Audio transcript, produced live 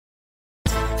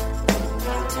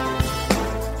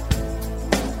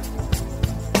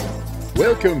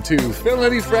Welcome to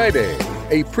Felony Friday,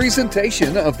 a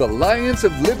presentation of the Lions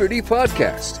of Liberty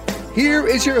podcast. Here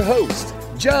is your host,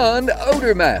 John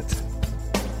Odermatt.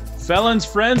 Felons,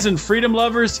 friends, and freedom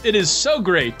lovers, it is so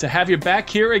great to have you back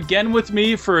here again with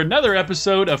me for another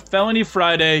episode of Felony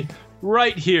Friday,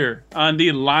 right here on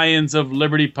the Lions of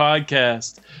Liberty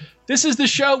podcast. This is the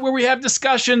show where we have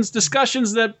discussions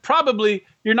that probably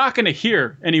you're not going to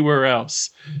hear anywhere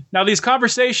else. Now, these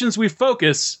conversations, we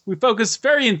focus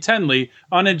very intently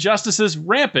on injustices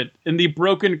rampant in the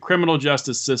broken criminal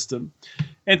justice system.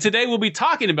 And today we'll be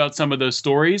talking about some of those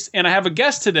stories. And I have a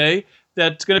guest today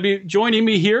that's going to be joining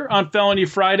me here on Felony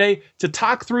Friday to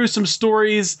talk through some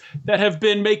stories that have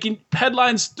been making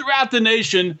headlines throughout the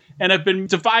nation and have been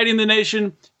dividing the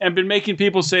nation and been making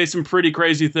people say some pretty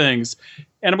crazy things.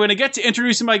 And I'm going to get to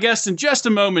introducing my guest in just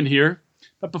a moment here.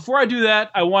 But before I do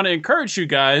that, I want to encourage you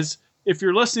guys, if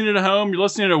you're listening at home, you're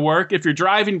listening at work, if you're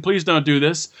driving, please don't do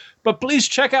this. But please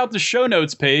check out the show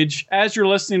notes page as you're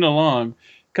listening along,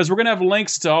 because we're going to have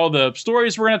links to all the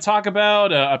stories we're going to talk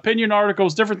about, opinion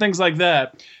articles, different things like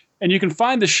that. And you can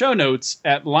find the show notes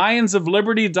at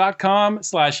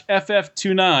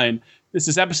lionsofliberty.com/FF29. This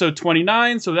is episode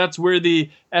 29, so that's where the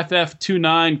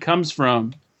FF29 comes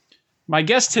from. My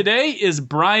guest today is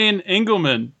Brian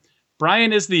Engelman.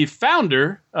 Brian is the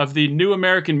founder of the New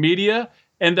American Media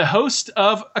and the host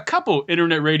of a couple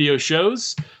internet radio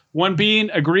shows, one being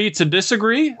Agree to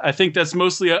Disagree. I think that's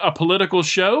mostly a political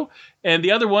show. And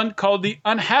the other one called The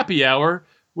Unhappy Hour,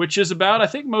 which is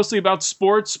mostly about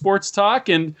sports talk,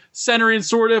 and centering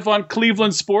sort of on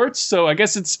Cleveland sports. So I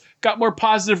guess it's got more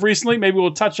positive recently. Maybe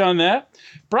we'll touch on that.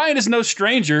 Brian is no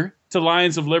stranger to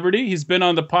Lions of Liberty. He's been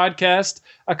on the podcast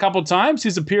a couple times.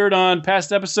 He's appeared on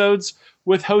past episodes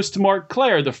with host Mark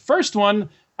Claire. The first one,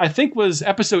 I think, was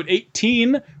episode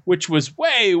 18, which was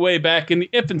way, way back in the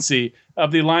infancy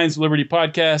of the Lions of Liberty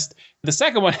podcast. The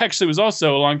second one actually was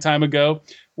also a long time ago,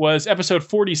 was episode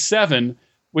 47,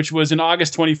 which was in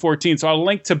August 2014. So I'll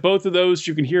link to both of those.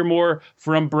 You can hear more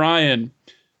from Brian.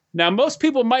 Now, most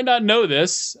people might not know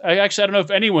this. I don't know if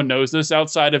anyone knows this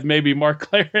outside of maybe Mark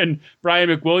Claire and Brian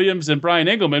McWilliams and Brian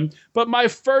Engelman, but my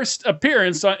first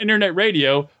appearance on internet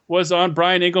radio was on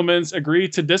Brian Engelman's Agree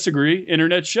to Disagree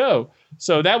internet show.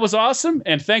 So that was awesome.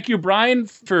 And thank you, Brian,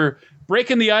 for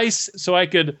breaking the ice so I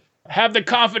could have the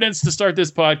confidence to start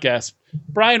this podcast.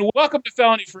 Brian, welcome to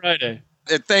Felony Friday.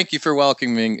 Thank you for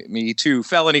welcoming me to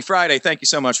Felony Friday. Thank you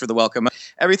so much for the welcome.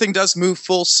 Everything does move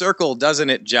full circle, doesn't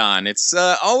it, John? It's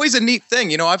always a neat thing.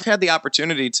 You know, I've had the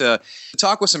opportunity to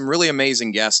talk with some really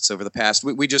amazing guests over the past.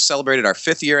 We just celebrated our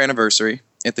 5th year anniversary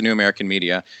at the New American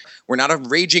Media. We're not a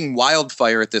raging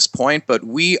wildfire at this point, but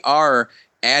we are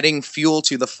adding fuel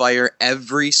to the fire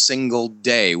every single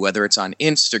day, whether it's on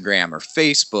Instagram or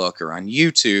Facebook or on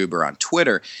YouTube or on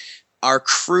Twitter. Our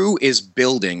crew is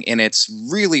building, and it's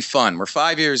really fun. We're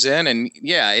 5 years in, and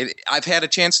I've had a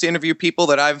chance to interview people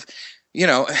that I've,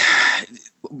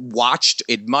 watched,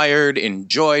 admired,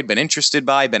 enjoyed, been interested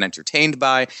by, been entertained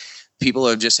by. People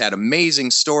have just had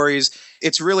amazing stories.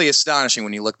 It's really astonishing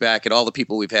when you look back at all the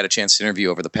people we've had a chance to interview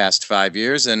over the past 5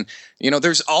 years. And,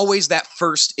 there's always that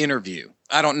first interview.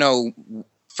 I don't know.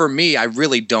 For me, I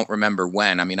really don't remember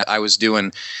when. I mean, I was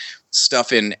doing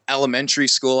stuff in elementary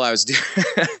school. I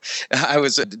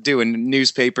was doing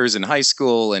newspapers in high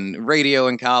school and radio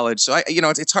in college. So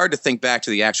it's hard to think back to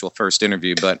the actual first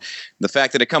interview, but the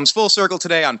fact that it comes full circle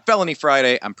today on Felony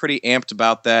Friday, I'm pretty amped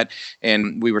about that.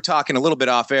 And we were talking a little bit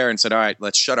off air and said, all right,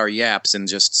 let's shut our yaps and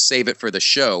just save it for the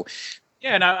show.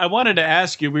 Yeah, and I wanted to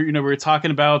ask you, we were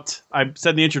talking about, I said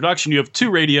in the introduction, you have 2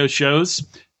 radio shows,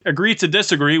 Agree to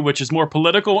Disagree, which is more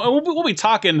political. And we'll be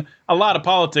talking a lot of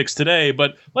politics today,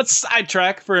 but let's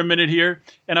sidetrack for a minute here.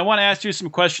 And I want to ask you some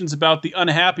questions about the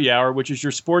Unhappy Hour, which is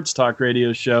your sports talk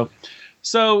radio show.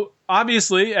 So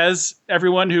obviously, as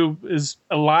everyone who is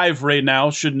alive right now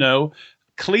should know,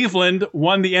 Cleveland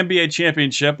won the NBA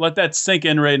championship. Let that sink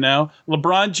in right now.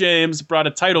 LeBron James brought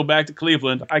a title back to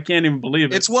Cleveland. I can't even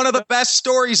believe it. It's one of the best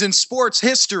stories in sports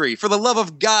history. For the love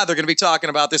of God, they're going to be talking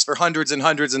about this for hundreds and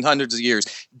hundreds and hundreds of years.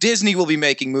 Disney will be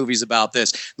making movies about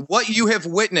this. What you have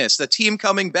witnessed, the team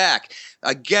coming back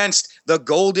against the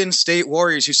Golden State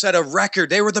Warriors, who set a record.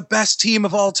 They were the best team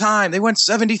of all time. They went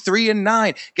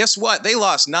 73-9. Guess what? They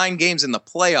lost 9 games in the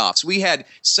playoffs. We had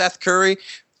Seth Curry,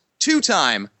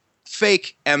 2-time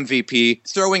fake MVP,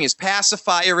 throwing his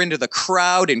pacifier into the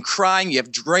crowd and crying. You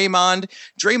have Draymond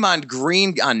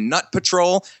Green on Nut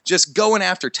Patrol, just going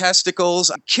after testicles,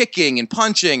 kicking and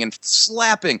punching and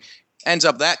slapping. Ends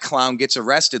up that clown gets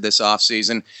arrested this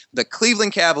offseason. The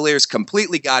Cleveland Cavaliers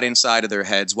completely got inside of their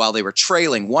heads while they were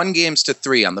trailing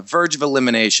 1-3 on the verge of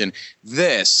elimination.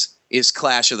 This is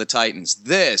Clash of the Titans.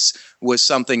 This was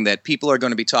something that people are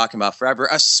going to be talking about forever,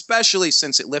 especially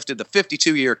since it lifted the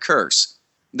 52-year curse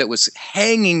that was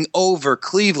hanging over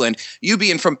Cleveland. You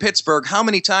being from Pittsburgh, how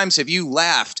many times have you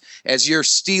laughed as your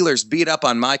Steelers beat up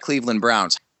on my Cleveland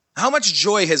Browns? How much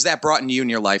joy has that brought into you in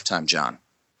your lifetime, John?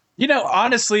 You know,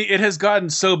 honestly, it has gotten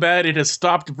so bad it has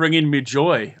stopped bringing me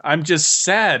joy. I'm just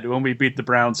sad when we beat the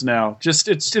Browns now. Just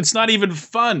it's not even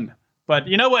fun. But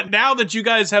you know what? Now that you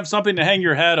guys have something to hang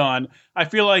your hat on, I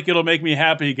feel like it'll make me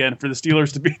happy again for the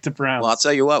Steelers to beat the Browns. Well, I'll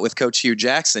tell you what, with Coach Hugh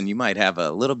Jackson, you might have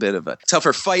a little bit of a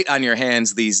tougher fight on your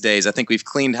hands these days. I think we've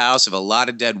cleaned house of a lot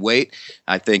of dead weight.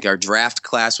 I think our draft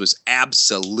class was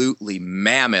absolutely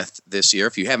mammoth this year.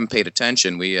 If you haven't paid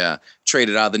attention, we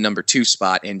traded out of the number 2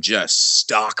 spot and just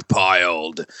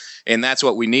stockpiled. And that's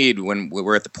what we need when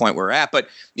we're at the point we're at. But,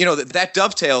 you know, that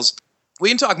dovetails. We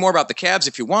can talk more about the Cavs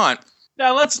if you want.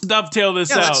 Now, let's dovetail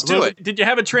this out. Let's do it. Did you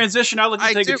have a transition? I'll let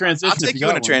you take a transition. I'll take you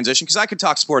in a transition because I could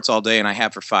talk sports all day, and I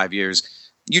have for 5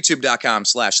 years.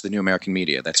 YouTube.com/The New American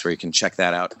Media. That's where you can check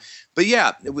that out. But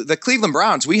yeah, the Cleveland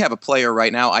Browns, we have a player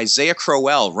right now, Isaiah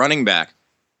Crowell, running back.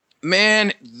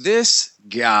 Man, this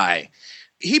guy,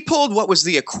 he pulled what was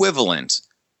the equivalent,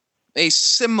 a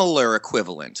similar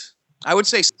equivalent. I would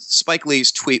say Spike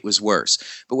Lee's tweet was worse.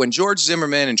 But when George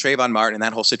Zimmerman and Trayvon Martin and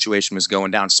that whole situation was going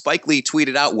down, Spike Lee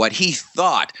tweeted out what he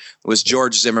thought was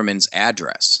George Zimmerman's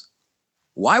address.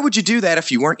 Why would you do that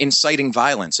if you weren't inciting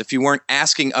violence, if you weren't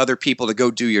asking other people to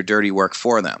go do your dirty work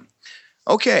for them?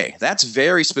 Okay, that's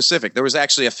very specific. There was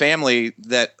actually a family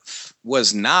that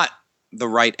was not the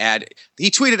right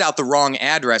he tweeted out the wrong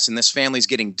address, and this family's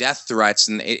getting death threats.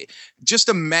 And just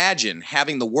imagine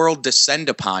having the world descend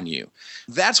upon you.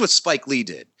 That's what Spike Lee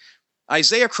did.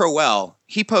 Isaiah Crowell,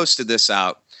 he posted this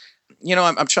out. You know,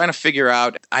 I'm trying to figure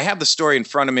out. I have the story in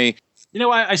front of me. You know,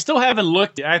 I still haven't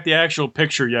looked at the actual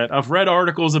picture yet. I've read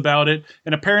articles about it,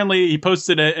 and apparently he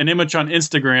posted an image on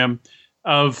Instagram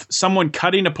of someone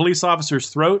cutting a police officer's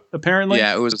throat, apparently.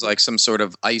 Yeah, it was like some sort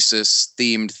of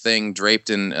ISIS-themed thing draped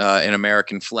in an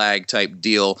American flag type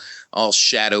deal, all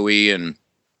shadowy and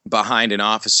behind an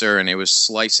officer, and it was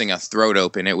slicing a throat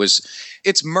open.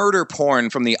 It's murder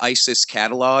porn from the ISIS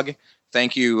catalog.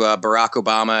 Thank you, Barack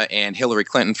Obama and Hillary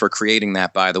Clinton, for creating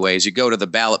that, by the way. As you go to the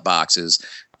ballot boxes,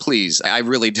 please, I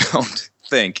really don't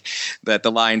think that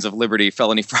the Lions of Liberty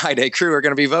Felony Friday crew are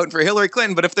going to be voting for Hillary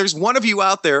Clinton. But if there's one of you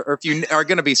out there, or if you are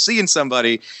going to be seeing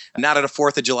somebody, not at a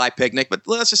 4th of July picnic, but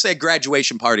let's just say a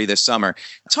graduation party this summer,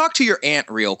 talk to your aunt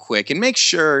real quick and make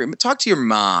sure, talk to your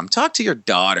mom, talk to your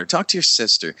daughter, talk to your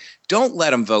sister. Don't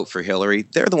let them vote for Hillary.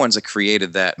 They're the ones that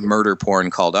created that murder porn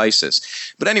called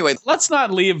ISIS. But anyway, let's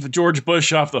not leave George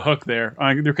Bush off the hook there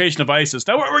on the occasion of ISIS.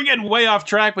 Now, we're getting way off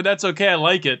track, but that's okay. I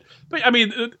like it. But I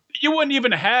mean, you wouldn't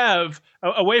even have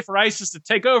a way for ISIS to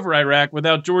take over Iraq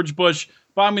without George Bush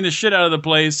bombing the shit out of the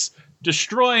place,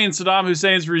 destroying Saddam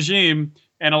Hussein's regime,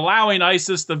 and allowing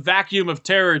ISIS the vacuum of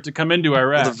terror to come into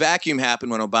Iraq. Well, the vacuum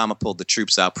happened when Obama pulled the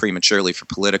troops out prematurely for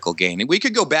political gain. And we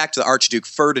could go back to the Archduke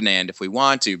Ferdinand if we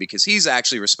want to, because he's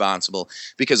actually responsible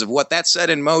because of what that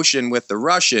set in motion with the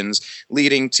Russians,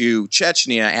 leading to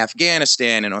Chechnya,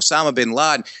 Afghanistan, and Osama bin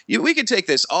Laden. We could take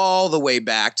this all the way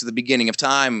back to the beginning of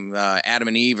time, Adam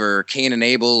and Eve, or Cain and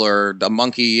Abel, or a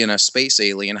monkey and a space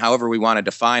alien, however we want to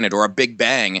define it, or a Big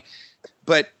Bang.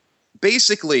 But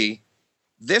basically,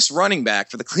 this running back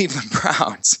for the Cleveland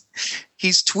Browns,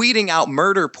 he's tweeting out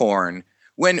murder porn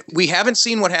when we haven't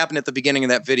seen what happened at the beginning of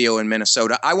that video in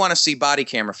Minnesota. I want to see body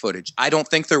camera footage. I don't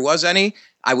think there was any.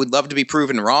 I would love to be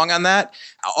proven wrong on that.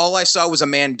 All I saw was a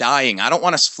man dying. I don't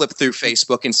want to flip through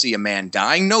Facebook and see a man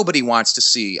dying. Nobody wants to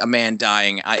see a man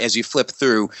dying as you flip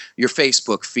through your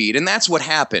Facebook feed. And that's what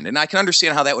happened. And I can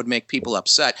understand how that would make people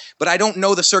upset. But I don't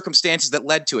know the circumstances that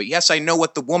led to it. Yes, I know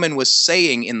what the woman was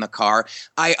saying in the car.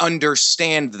 I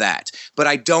understand that. But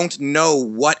I don't know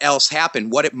what else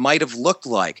happened, what it might have looked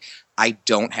like. I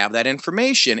don't have that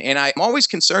information. And I'm always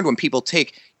concerned when people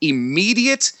take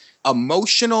immediate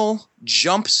emotional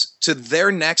jumps to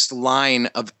their next line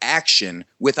of action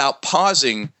without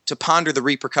pausing to ponder the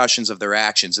repercussions of their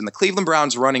actions. And the Cleveland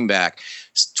Browns running back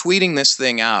tweeting this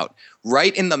thing out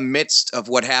right in the midst of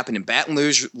what happened in Baton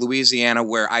Rouge, Louisiana,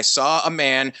 where I saw a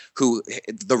man who,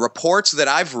 the reports that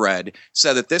I've read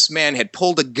said that this man had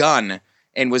pulled a gun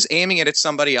and was aiming it at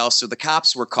somebody else. So the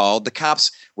cops were called. The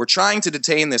cops were trying to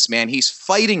detain this man. He's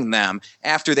fighting them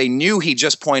after they knew he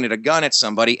just pointed a gun at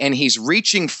somebody, and he's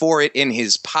reaching for it in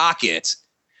his pocket.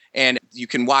 And you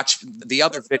can watch the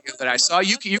other video that I saw.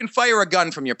 You can fire a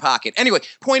gun from your pocket. Anyway,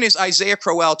 point is, Isaiah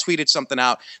Crowell tweeted something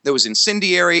out that was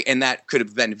incendiary, and that could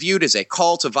have been viewed as a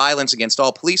call to violence against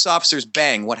all police officers.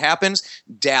 Bang. What happens?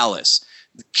 Dallas.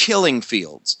 The killing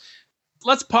fields.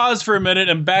 Let's pause for a minute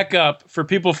and back up for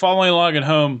people following along at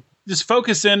home. Just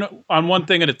focus in on one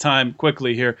thing at a time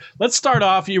quickly here. Let's start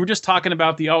off. You were just talking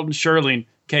about the Alton Sterling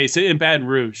case in Baton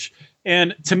Rouge.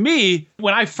 And to me,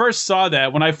 when I first saw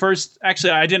that,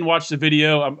 I didn't watch the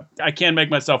video. I can't make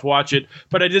myself watch it,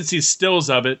 but I did see stills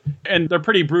of it, and they're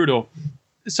pretty brutal.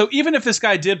 So even if this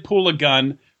guy did pull a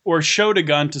gun or showed a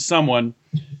gun to someone,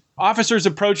 officers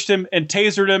approached him and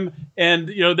tasered him, and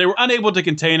they were unable to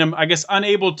contain him, I guess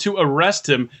unable to arrest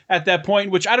him at that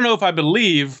point, which I don't know if I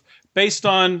believe, based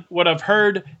on what I've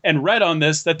heard and read on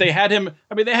this, that they had him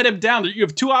down. You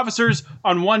have two officers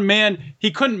on one man.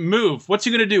 He couldn't move. What's he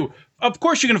going to do? Of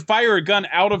course, you're going to fire a gun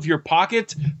out of your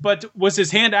pocket, but was his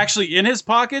hand actually in his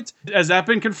pocket? Has that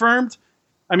been confirmed?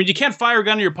 I mean, you can't fire a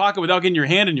gun in your pocket without getting your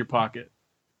hand in your pocket.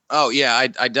 Oh, yeah,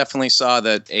 I definitely saw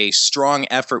that a strong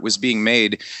effort was being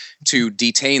made to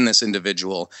detain this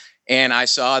individual. And I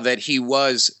saw that he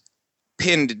was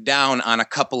pinned down on a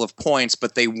couple of points,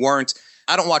 but they weren't.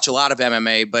 I don't watch a lot of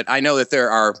MMA, but I know that there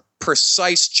are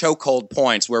precise chokehold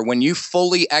points where when you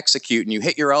fully execute and you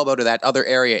hit your elbow to that other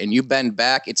area and you bend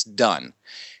back, it's done.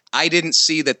 I didn't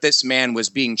see that this man was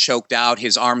being choked out.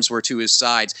 His arms were to his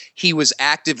sides. He was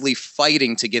actively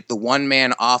fighting to get the one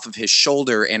man off of his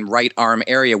shoulder and right arm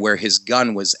area where his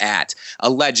gun was at,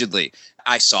 allegedly.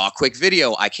 I saw a quick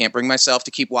video. I can't bring myself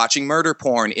to keep watching murder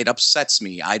porn. It upsets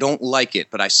me. I don't like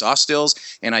it. But I saw stills,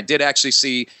 and I did actually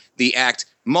see the act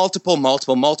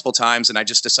multiple times, and I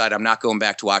just decided I'm not going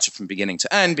back to watch it from beginning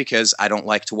to end because I don't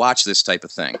like to watch this type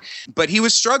of thing. But he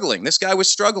was struggling. This guy was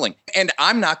struggling. And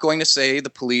I'm not going to say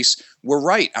the police were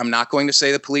right. I'm not going to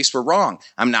say the police were wrong.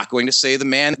 I'm not going to say the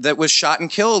man that was shot and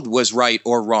killed was right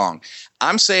or wrong.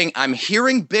 I'm saying I'm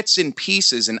hearing bits and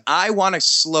pieces, and I want to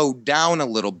slow down a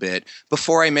little bit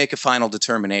before I make a final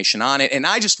determination on it. And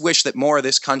I just wish that more of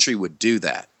this country would do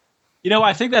that.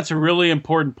 I think that's a really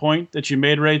important point that you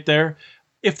made right there.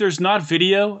 If there's not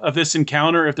video of this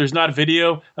encounter, if there's not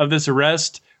video of this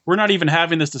arrest, we're not even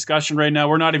having this discussion right now.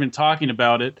 We're not even talking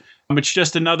about it. It's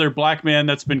just another black man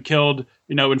that's been killed,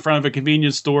 in front of a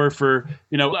convenience store for,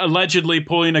 allegedly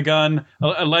pulling a gun,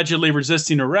 allegedly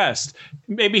resisting arrest.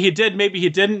 Maybe he did, maybe he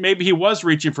didn't, maybe he was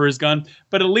reaching for his gun,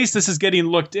 but at least this is getting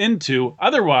looked into.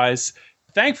 Otherwise,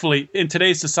 thankfully, in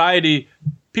today's society,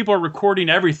 people are recording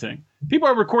everything. People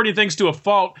are recording things to a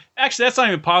fault. Actually, that's not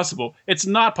even possible. It's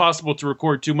not possible to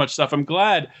record too much stuff. I'm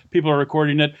glad people are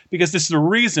recording it because this is the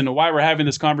reason why we're having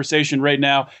this conversation right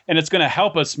now, and it's going to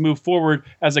help us move forward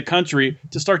as a country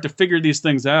to start to figure these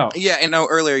things out. Yeah, and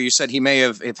earlier you said he may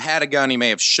have had a gun, he may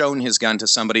have shown his gun to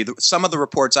somebody. Some of the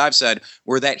reports I've said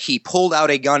were that he pulled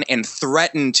out a gun and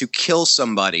threatened to kill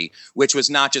somebody, which was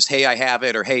not just, hey, I have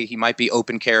it, or hey, he might be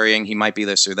open carrying, he might be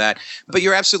this or that. But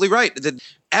you're absolutely right.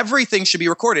 Everything should be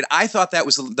recorded. I thought that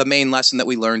was the main lesson that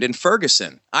we learned in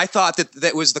Ferguson. I thought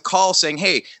that was the call saying,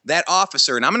 hey, that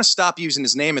officer, and I'm going to stop using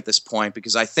his name at this point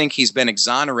because I think he's been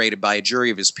exonerated by a jury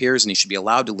of his peers and he should be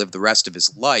allowed to live the rest of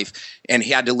his life. And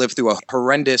he had to live through a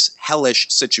horrendous, hellish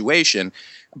situation.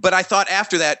 But I thought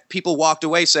after that, people walked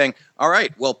away saying, all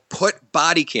right, well, put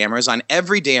body cameras on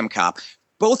every damn cop,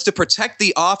 both to protect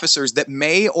the officers that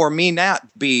may or may not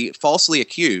be falsely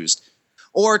accused,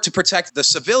 or to protect the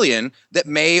civilian that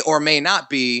may or may not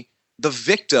be the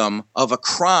victim of a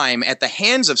crime at the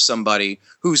hands of somebody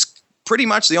who's pretty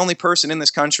much the only person in this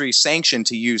country sanctioned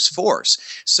to use force.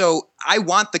 So I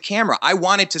want the camera. I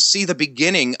wanted to see the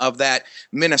beginning of that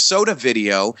Minnesota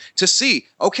video to see,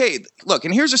 okay, look,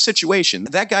 and here's a situation.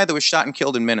 That guy that was shot and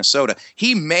killed in Minnesota,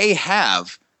 he may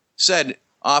have said,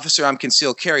 officer, I'm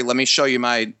concealed carry. Let me show you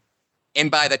my... And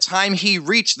by the time he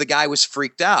reached, the guy was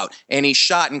freaked out and he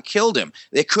shot and killed him.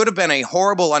 It could have been a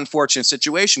horrible, unfortunate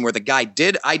situation where the guy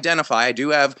did identify, I do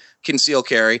have concealed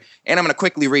carry, and I'm going to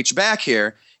quickly reach back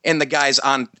here. And the guy's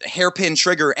on hairpin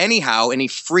trigger anyhow, and he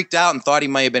freaked out and thought he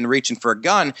might have been reaching for a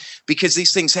gun because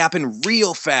these things happen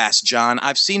real fast, John.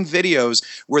 I've seen videos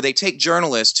where they take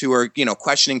journalists who are,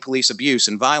 questioning police abuse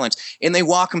and violence, and they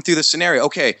walk them through the scenario.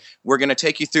 Okay, we're going to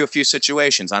take you through a few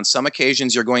situations. On some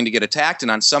occasions, you're going to get attacked, and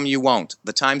on some you won't.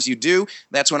 The times you do,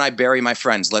 that's when I bury my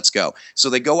friends. Let's go. So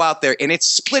they go out there, and it's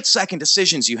split-second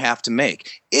decisions you have to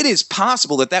make. It is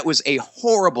possible that was a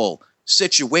horrible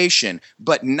situation,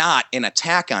 but not an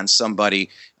attack on somebody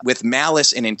with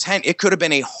malice and intent. It could have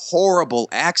been a horrible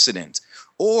accident,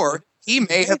 or he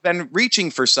may have been reaching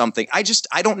for something. I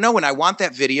don't know, and I want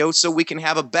that video so we can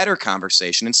have a better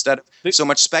conversation instead of so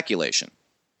much speculation.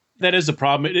 That is the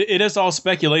problem. It is all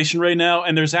speculation right now,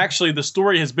 and there's actually, the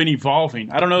story has been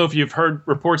evolving. I don't know if you've heard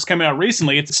reports coming out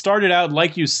recently. It started out,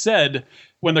 like you said,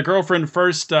 when the girlfriend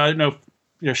first,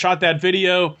 shot that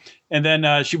video. And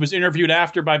then she was interviewed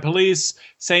after by police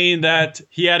saying that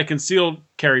he had a concealed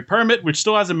carry permit, which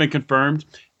still hasn't been confirmed,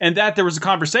 and that there was a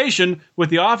conversation with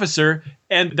the officer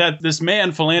and that this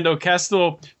man, Philando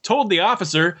Castile, told the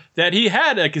officer that he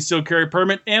had a concealed carry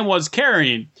permit and was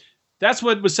carrying. That's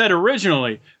what was said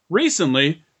originally.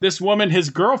 Recently, this woman, his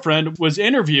girlfriend, was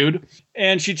interviewed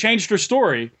and she changed her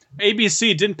story.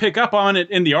 ABC didn't pick up on it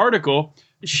in the article.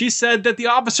 She said that the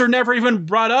officer never even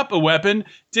brought up a weapon,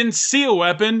 didn't see a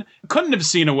weapon, couldn't have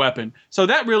seen a weapon. So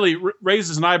that really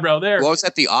raises an eyebrow there. What was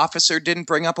that? The officer didn't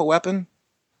bring up a weapon?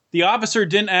 The officer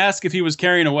didn't ask if he was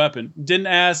carrying a weapon, didn't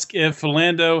ask if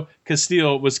Philando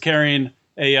Castile was carrying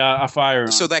a firearm.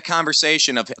 So that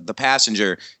conversation of the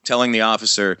passenger telling the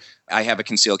officer, I have a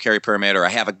concealed carry permit or I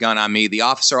have a gun on me, the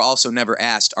officer also never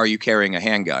asked, are you carrying a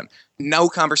handgun? No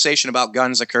conversation about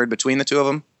guns occurred between the two of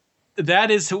them? That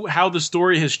is how the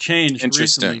story has changed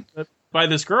recently by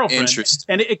this girlfriend.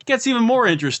 And it gets even more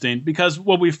interesting because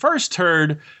what we first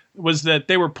heard was that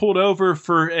they were pulled over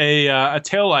for a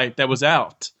taillight that was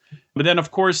out. But then,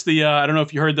 of course, I don't know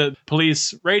if you heard, the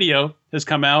police radio has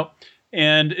come out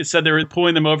and it said they were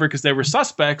pulling them over because they were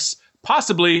suspects,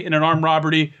 possibly in an armed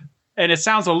robbery. And it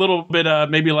sounds a little bit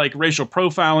maybe like racial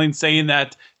profiling, saying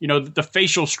that, the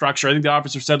facial structure. I think the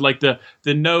officer said like the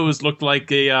nose looked like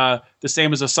the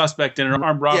same as a suspect in an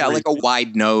armed robbery. Yeah, like a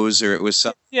wide nose, or it was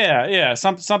something. Yeah,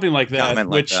 something like that. Comment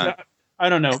like that. I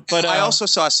don't know. But I also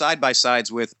saw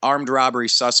side-by-sides with armed robbery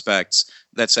suspects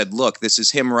that said, look, this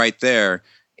is him right there.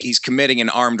 He's committing an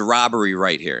armed robbery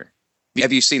right here.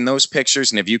 Have you seen those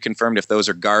pictures, and have you confirmed if those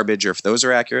are garbage or if those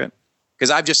are accurate?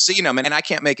 Because I've just seen them, and I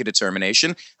can't make a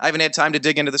determination. I haven't had time to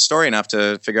dig into the story enough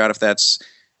to figure out if that's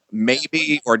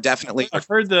maybe or definitely. I've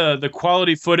heard the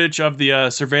quality footage of the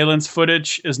surveillance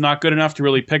footage is not good enough to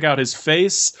really pick out his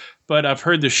face, but I've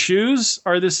heard the shoes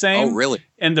are the same. Oh, really?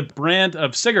 And the brand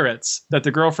of cigarettes that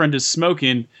the girlfriend is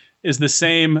smoking is the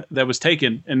same that was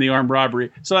taken in the armed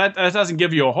robbery. So that doesn't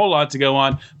give you a whole lot to go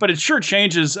on, but it sure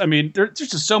changes. I mean, there's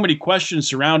just so many questions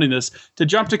surrounding this to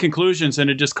jump to conclusions and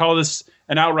to just call this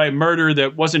an outright murder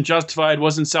that wasn't justified,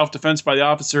 wasn't self-defense by the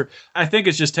officer. I think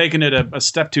it's just taking it a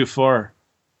step too far.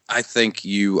 I think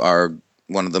you are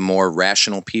one of the more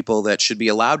rational people that should be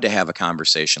allowed to have a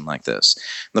conversation like this.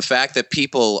 The fact that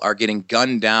people are getting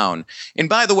gunned down. And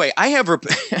by the way, I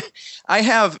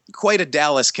have quite a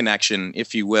Dallas connection,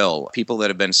 if you will. People that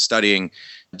have been studying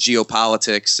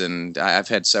geopolitics, and I've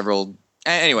had several.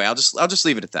 Anyway, I'll just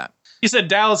leave it at that. You said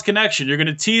Dallas connection. You're going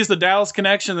to tease the Dallas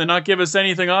connection and not give us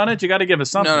anything on it? You got to give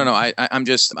us something. No.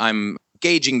 I'm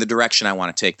gauging the direction I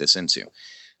want to take this into.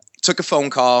 Took a phone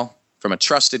call from a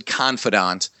trusted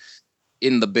confidant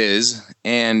in the biz,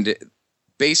 and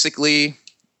basically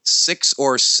 6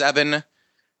 or 7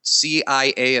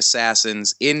 CIA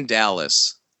assassins in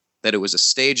Dallas, that it was a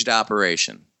staged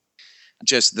operation.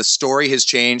 Just the story has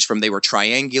changed from they were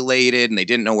triangulated and they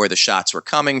didn't know where the shots were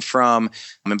coming from.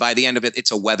 And by the end of it,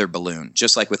 it's a weather balloon.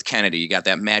 Just like with Kennedy, you got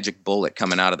that magic bullet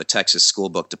coming out of the Texas School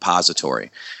Book Depository.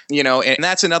 And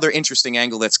that's another interesting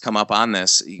angle that's come up on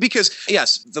this. Because,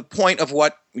 yes, the point of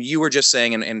what you were just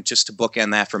saying, and just to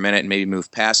bookend that for a minute and maybe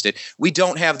move past it, we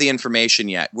don't have the information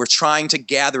yet. We're trying to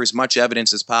gather as much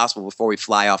evidence as possible before we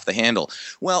fly off the handle.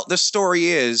 Well, the story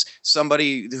is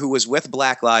somebody who was with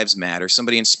Black Lives Matter,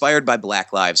 somebody inspired by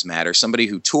Black Lives Matter, somebody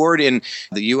who toured in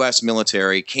the U.S.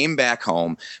 military, came back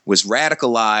home, was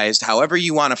radicalized, however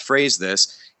you want to phrase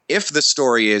this. If the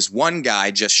story is one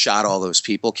guy just shot all those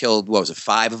people, killed,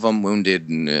 5 of them, wounded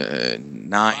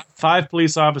 9. 5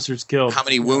 police officers killed. How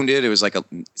many wounded? It was like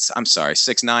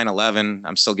 6, 9, 11.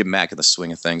 I'm still getting back at the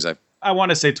swing of things. I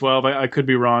want to say 12. I could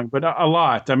be wrong, but a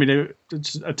lot. I mean,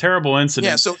 it's a terrible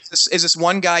incident. Yeah, so is this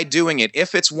one guy doing it?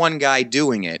 If it's one guy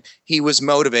doing it, he was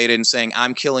motivated in saying,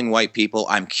 I'm killing white people,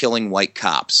 I'm killing white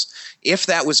cops. If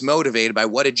that was motivated by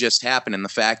what had just happened and the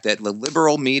fact that the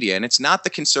liberal media, and it's not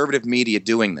the conservative media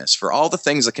doing this, for all the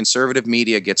things the conservative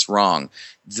media gets wrong,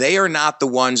 they are not the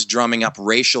ones drumming up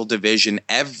racial division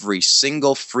every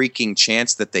single freaking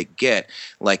chance that they get,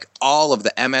 like all of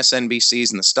the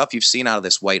MSNBCs and the stuff you've seen out of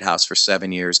this White House for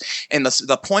 7 years. And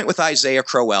the point with Isaiah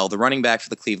Crowell, the running back for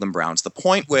the Cleveland Browns, the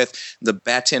point with the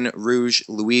Baton Rouge,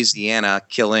 Louisiana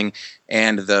killing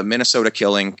and the Minnesota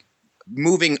killing,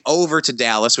 moving over to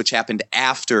Dallas, which happened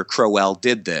after Crowell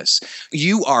did this.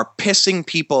 You are pissing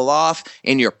people off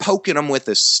and you're poking them with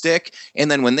a stick. And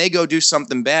then when they go do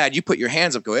something bad, you put your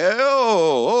hands up, go,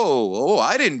 oh,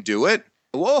 I didn't do it.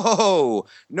 Whoa,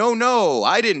 no,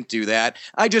 I didn't do that.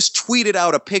 I just tweeted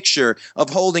out a picture of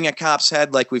holding a cop's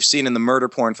head like we've seen in the murder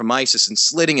porn from ISIS and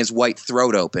slitting his white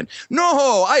throat open.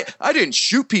 No, I didn't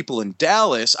shoot people in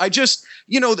Dallas. I just,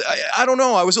 I don't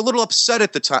know. I was a little upset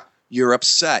at the time. You're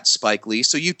upset, Spike Lee,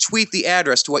 so you tweet the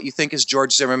address to what you think is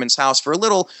George Zimmerman's house for a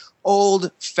little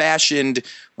old-fashioned,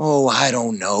 I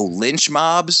don't know, lynch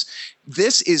mobs.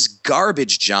 This is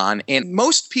garbage, John, and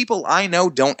most people I know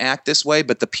don't act this way,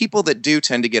 but the people that do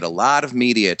tend to get a lot of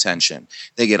media attention.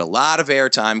 They get a lot of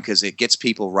airtime because it gets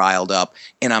people riled up,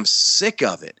 and I'm sick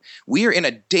of it. We are in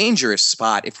a dangerous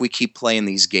spot if we keep playing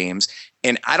these games,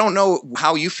 and I don't know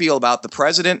how you feel about the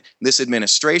president, this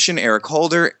administration, Eric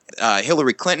Holder,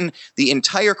 Hillary Clinton, the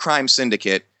entire crime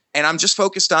syndicate. And I'm just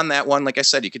focused on that one. Like I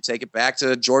said, you could take it back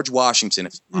to George Washington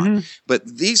if you want. But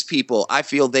these people, I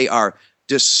feel they are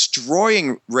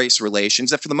destroying race relations.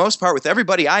 That for the most part, with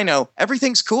everybody I know,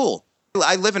 everything's cool.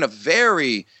 I live in a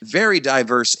very, very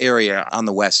diverse area on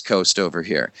the West Coast over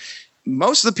here.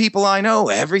 Most of the people I know,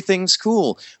 everything's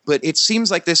cool. But it seems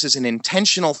like this is an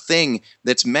intentional thing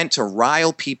that's meant to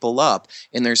rile people up.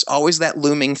 And there's always that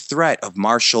looming threat of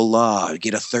martial law,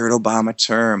 get a third Obama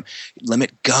term,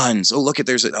 limit guns. Oh, look,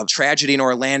 there's a tragedy in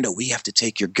Orlando. We have to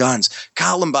take your guns.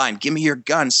 Columbine, give me your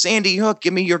guns. Sandy Hook,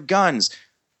 give me your guns.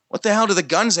 What the hell do the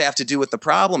guns have to do with the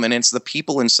problem? And it's the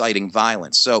people inciting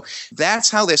violence. So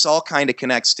that's how this all kind of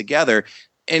connects together.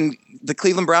 And the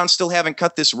Cleveland Browns still haven't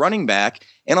cut this running back,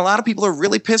 and a lot of people are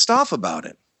really pissed off about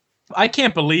it. I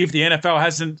can't believe the NFL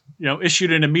hasn't,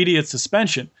 issued an immediate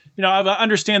suspension. I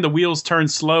understand the wheels turn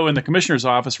slow in the commissioner's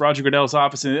office, Roger Goodell's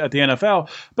office at the NFL.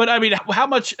 But I mean, how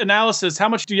much analysis, how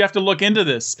much do you have to look into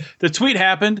this? The tweet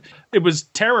happened. It was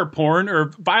terror porn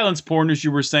or violence porn, as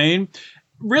you were saying.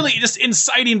 Really just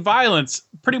inciting violence,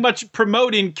 pretty much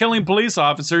promoting killing police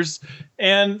officers.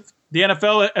 And the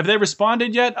NFL, have they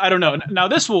responded yet? I don't know. Now,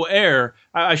 this will air.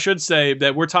 I should say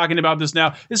that we're talking about this now.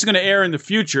 This is going to air in the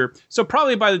future. So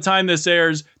probably by the time this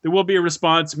airs, there will be a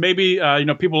response. Maybe,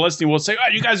 people listening will say,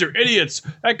 you guys are idiots.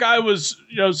 That guy was,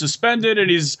 suspended, and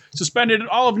he's suspended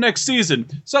all of next season.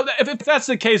 So if that's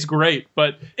the case, great.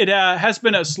 But it has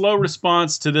been a slow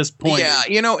response to this point.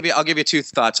 Yeah, I'll give you two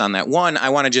thoughts on that. One, I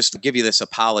want to just give you this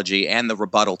apology and the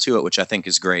rebuttal to it, which I think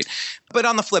is great. But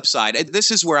on the flip side, this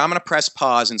is where I'm going to press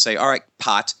pause and say, all right,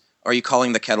 pot, are you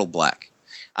calling the kettle black?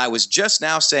 I was just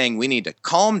now saying we need to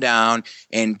calm down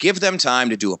and give them time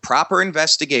to do a proper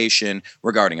investigation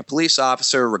regarding a police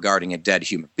officer, regarding a dead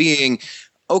human being.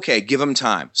 Okay, give them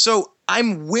time. So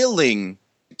I'm willing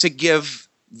to give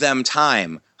them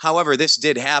time. However, this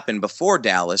did happen before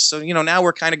Dallas. So, now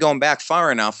we're kind of going back far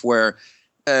enough where,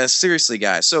 seriously,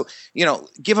 guys. So,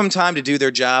 give them time to do their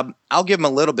job. I'll give them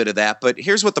a little bit of that. But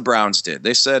here's what the Browns did.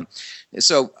 They said,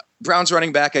 Browns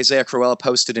running back Isaiah Crowell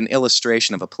posted an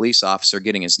illustration of a police officer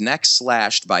getting his neck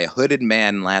slashed by a hooded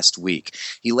man last week.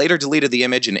 He later deleted the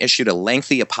image and issued a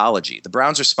lengthy apology. The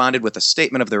Browns responded with a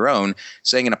statement of their own,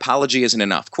 saying an apology isn't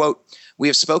enough. Quote, "We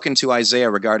have spoken to Isaiah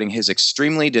regarding his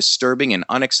extremely disturbing and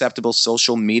unacceptable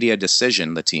social media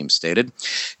decision," the team stated.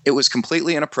 "It was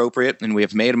completely inappropriate, and we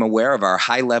have made him aware of our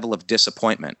high level of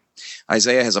disappointment.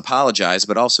 Isaiah has apologized,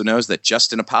 but also knows that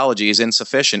just an apology is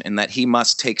insufficient and that he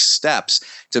must take steps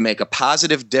to make a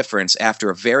positive difference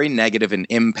after a very negative and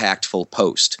impactful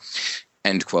post."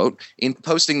 End quote. In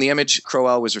posting the image,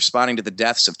 Crowell was responding to the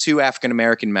deaths of 2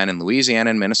 African-American men in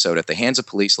Louisiana and Minnesota at the hands of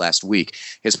police last week.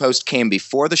 His post came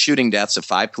before the shooting deaths of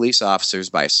 5 police officers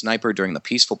by a sniper during the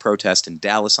peaceful protest in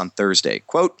Dallas on Thursday.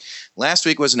 Quote, "Last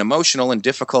week was an emotional and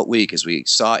difficult week as we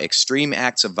saw extreme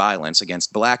acts of violence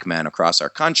against black men across our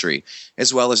country,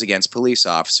 as well as against police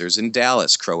officers in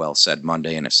Dallas," Crowell said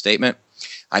Monday in a statement.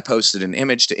 "I posted an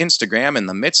image to Instagram in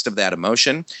the midst of that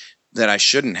emotion that I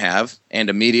shouldn't have, and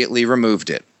immediately removed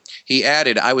it." He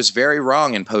added, "I was very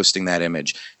wrong in posting that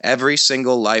image. Every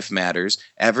single life matters.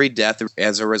 Every death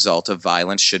as a result of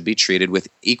violence should be treated with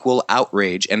equal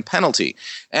outrage and penalty."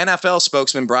 NFL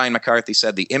spokesman Brian McCarthy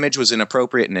said the image was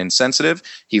inappropriate and insensitive.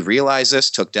 He realized this,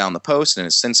 took down the post, and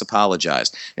has since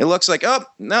apologized. It looks like,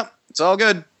 no, it's all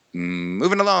good.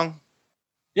 Moving along.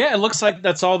 Yeah, it looks like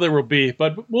that's all there will be,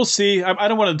 but we'll see. I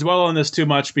don't want to dwell on this too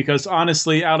much because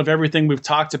honestly, out of everything we've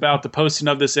talked about, the posting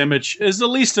of this image is the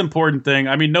least important thing.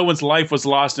 I mean, no one's life was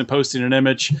lost in posting an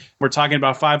image. We're talking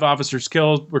about 5 officers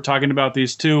killed. We're talking about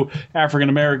these 2 African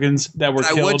Americans that were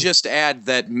killed. I would just add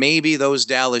that maybe those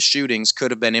Dallas shootings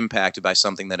could have been impacted by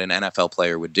something that an NFL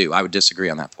player would do. I would disagree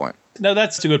on that point. No,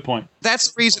 that's a good point. That's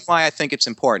the reason why I think it's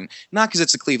important. Not because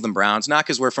it's the Cleveland Browns, not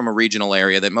because we're from a regional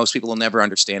area that most people will never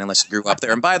understand unless you grew up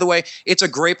there. And by the way, it's a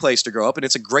great place to grow up, and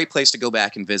it's a great place to go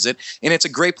back and visit, and it's a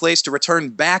great place to return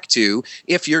back to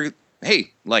if you're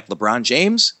hey, like LeBron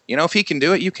James, if he can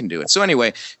do it, you can do it. So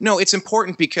anyway, no, it's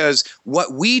important because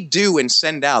what we do and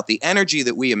send out, the energy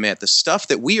that we emit, the stuff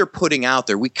that we are putting out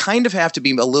there, we kind of have to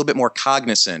be a little bit more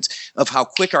cognizant of how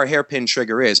quick our hairpin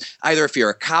trigger is. Either if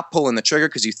you're a cop pulling the trigger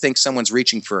because you think someone's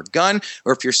reaching for a gun,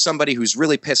 or if you're somebody who's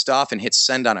really pissed off and hits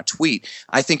send on a tweet.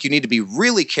 I think you need to be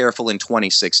really careful in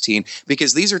 2016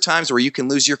 because these are times where you can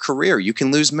lose your career, you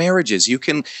can lose marriages, you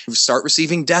can start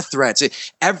receiving death threats.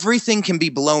 Everything can be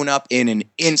blown up in an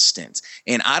instant.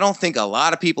 And I don't think a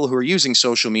lot of people who are using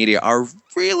social media are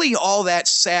really all that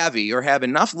savvy or have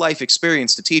enough life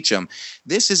experience to teach them.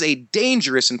 This is a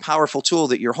dangerous and powerful tool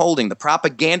that you're holding, the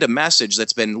propaganda message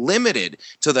that's been limited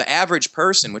to the average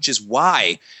person, which is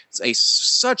why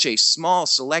such a small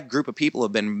select group of people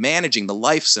have been managing the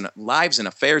lives and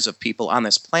affairs of people on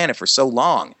this planet for so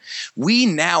long. We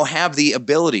now have the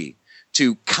ability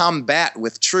to combat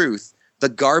with truth the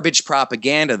garbage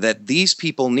propaganda that these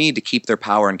people need to keep their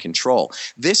power and control.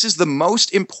 This is the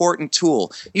most important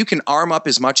tool. You can arm up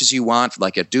as much as you want,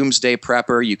 like a doomsday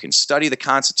prepper. You can study the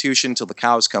Constitution till the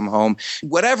cows come home.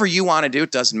 Whatever you want to do,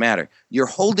 it doesn't matter. You're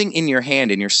holding in your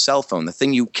hand, in your cell phone, the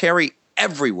thing you carry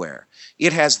everywhere.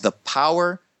 It has the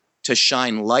power to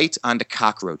shine light onto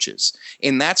cockroaches.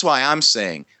 And that's why I'm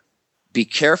saying, be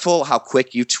careful how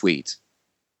quick you tweet.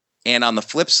 And on the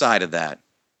flip side of that,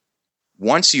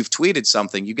 once you've tweeted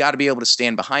something, you got to be able to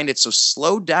stand behind it. So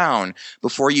slow down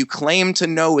before you claim to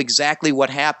know exactly what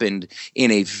happened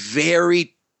in a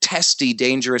very testy,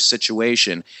 dangerous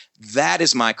situation. That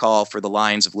is my call for the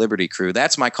Lions of Liberty crew.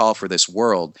 That's my call for this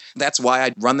world. That's why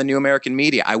I run the New American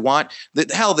Media.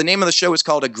 The name of the show is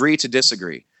called Agree to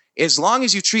Disagree. As long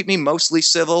as you treat me mostly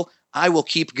civil, I will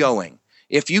keep going.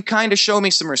 If you kind of show me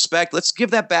some respect, let's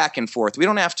give that back and forth. We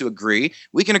don't have to agree.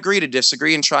 We can agree to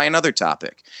disagree and try another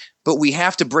topic. But we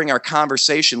have to bring our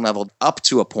conversation level up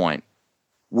to a point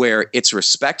where it's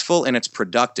respectful and it's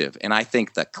productive. And I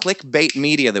think the clickbait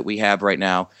media that we have right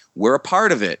now, we're a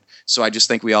part of it. So I just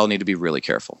think we all need to be really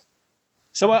careful.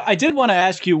 So I did want to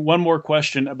ask you one more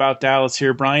question about Dallas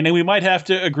here, Brian, and we might have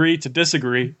to agree to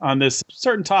disagree on this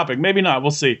certain topic. Maybe not.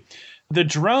 We'll see. The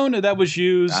drone that was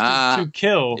used to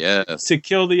kill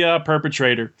the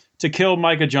perpetrator, to kill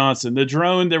Micah Johnson. The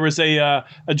drone, there was a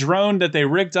drone that they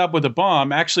rigged up with a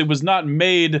bomb, actually was not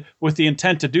made with the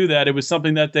intent to do that. It was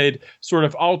something that they'd sort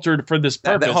of altered for this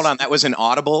purpose. Hold on, that was an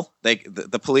audible?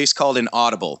 The police called an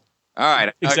audible. All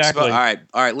right. Exactly. All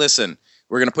right, listen.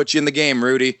 We're going to put you in the game,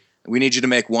 Rudy. We need you to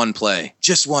make one play.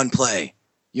 Just one play.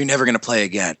 You're never going to play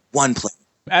again. One play.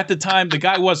 At the time, the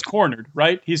guy was cornered,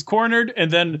 right? He's cornered, and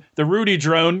then the Rudy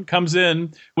drone comes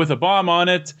in with a bomb on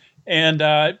it and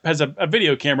has a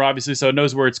video camera, obviously, so it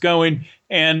knows where it's going.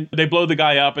 And they blow the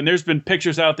guy up. And there's been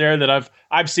pictures out there that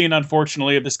I've seen,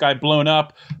 unfortunately, of this guy blown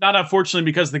up. Not unfortunately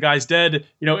because the guy's dead.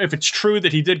 If it's true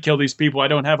that he did kill these people, I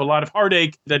don't have a lot of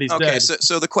heartache that he's dead. Okay,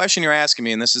 so the question you're asking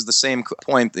me, and this is the same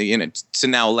point to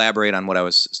now elaborate on what I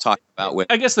was talking about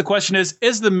with. I guess the question is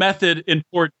the method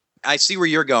important? I see where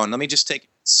you're going. Let me just take a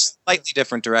slightly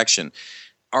different direction.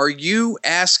 Are you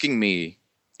asking me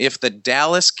if the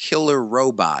Dallas killer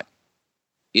robot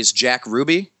is Jack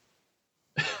Ruby?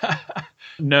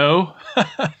 No.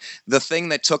 The thing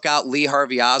that took out Lee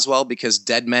Harvey Oswald because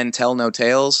dead men tell no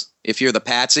tales? If you're the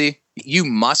patsy, you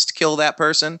must kill that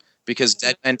person because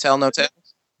dead men tell no tales?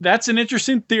 That's an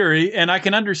interesting theory, and I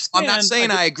can understand. I'm not saying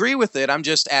I agree with it. I'm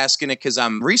just asking it because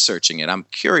I'm researching it. I'm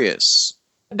curious.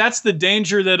 That's the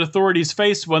danger that authorities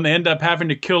face when they end up having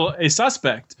to kill a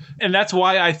suspect. And that's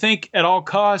why I think at all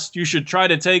costs you should try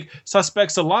to take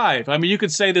suspects alive. I mean, you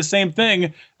could say the same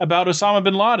thing about Osama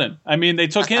bin Laden. I mean, they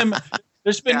took him.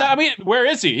 There's been, where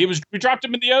is he? We dropped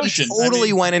him in the ocean. He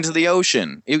totally went into the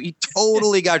ocean. He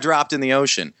totally got dropped in the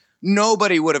ocean.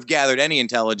 Nobody would have gathered any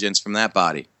intelligence from that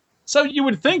body. So you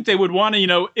would think they would want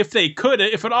to, if they could,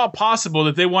 if at all possible,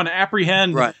 that they want to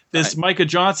apprehend this Micah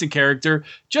Johnson character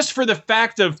just for the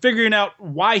fact of figuring out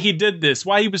why he did this,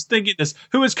 why he was thinking this,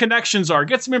 who his connections are,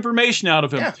 get some information out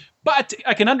of him. Yeah. But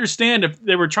I can understand if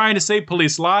they were trying to save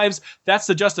police lives, that's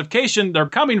the justification they're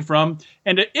coming from.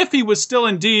 And if he was still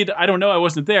indeed, I don't know, I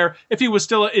wasn't there, if he was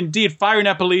still indeed firing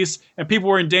at police and people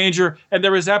were in danger and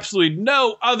there was absolutely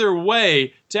no other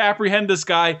way to apprehend this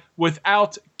guy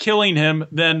without killing him,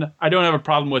 then I don't have a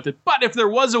problem with it. But if there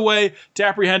was a way to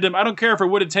apprehend him, I don't care if it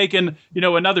would have taken,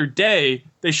 another day,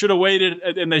 they should have waited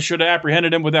and they should have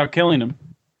apprehended him without killing him.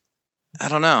 I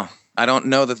don't know. I don't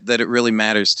know that it really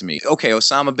matters to me. Okay,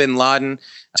 Osama bin Laden,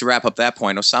 to wrap up that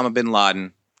point, Osama bin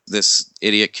Laden, this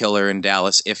idiot killer in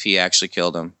Dallas, if he actually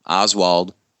killed him.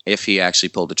 Oswald, if he actually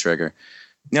pulled the trigger.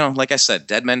 Like I said,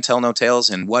 dead men tell no tales.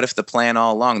 And what if the plan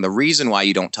all along, the reason why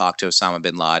you don't talk to Osama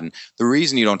bin Laden, the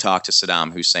reason you don't talk to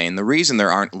Saddam Hussein, the reason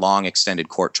there aren't long extended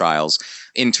court trials,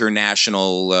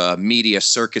 international media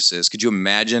circuses. Could you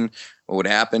imagine what would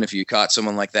happen if you caught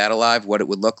someone like that alive? What it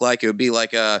would look like? It would be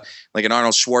like an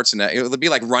Arnold Schwarzenegger. It would be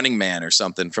like Running Man or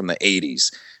something from the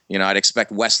 80s. I'd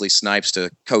expect Wesley Snipes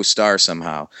to co-star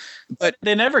somehow. But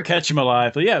they never catch him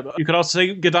alive. But yeah, you could also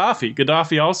say Gaddafi.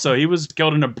 Gaddafi also, he was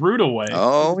killed in a brutal way.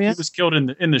 Oh, yeah. He was killed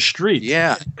in the street.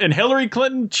 Yeah. And Hillary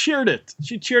Clinton cheered it.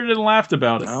 She cheered it and laughed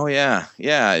about it. Oh, yeah.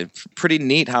 Yeah. Pretty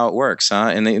neat how it works,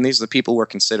 huh? And these are the people we're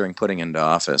considering putting into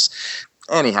office.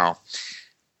 Anyhow,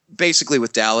 basically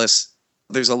with Dallas,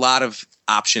 there's a lot of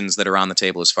options that are on the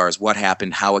table as far as what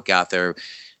happened, how it got there.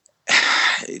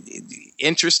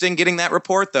 Interesting getting that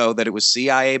report, though, that it was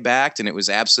CIA backed and it was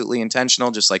absolutely intentional,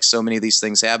 just like so many of these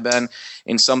things have been.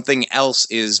 And something else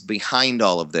is behind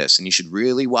all of this. And you should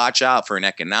really watch out for an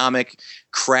economic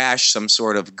crash, some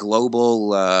sort of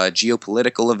global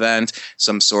geopolitical event,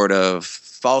 some sort of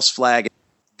false flag.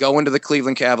 Going to the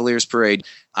Cleveland Cavaliers parade.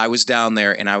 I was down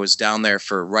there, and I was down there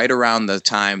for right around the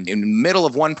time in the middle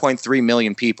of 1.3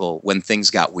 million people when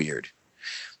things got weird.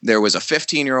 There was a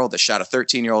 15-year-old that shot a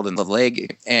 13-year-old in the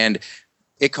leg, and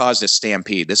it caused a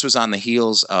stampede. This was on the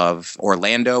heels of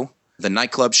Orlando, the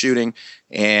nightclub shooting.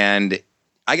 And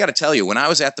I got to tell you, when I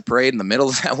was at the parade in the middle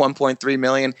of that 1.3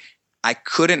 million, I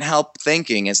couldn't help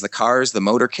thinking, as the cars, the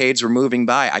motorcades were moving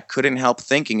by, I couldn't help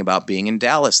thinking about being in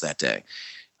Dallas that day.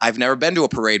 I've never been to a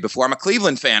parade before. I'm a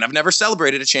Cleveland fan. I've never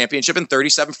celebrated a championship in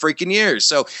 37 freaking years.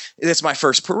 So it's my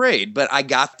first parade. But I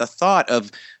got the thought of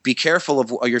be careful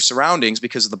of your surroundings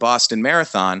because of the Boston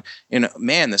Marathon. And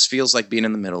man, this feels like being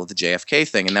in the middle of the JFK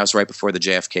thing. And that was right before the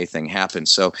JFK thing happened.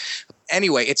 So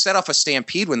anyway, it set off a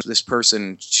stampede when this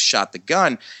person shot the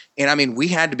gun. And I mean, we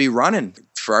had to be running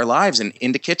for our lives and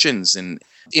into kitchens and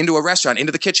into a restaurant,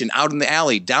 into the kitchen, out in the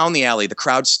alley, down the alley. The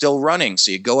crowd's still running.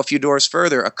 So you go a few doors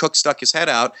further. A cook stuck his head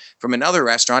out from another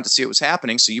restaurant to see what was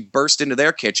happening. So you burst into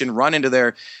their kitchen, run into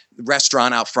their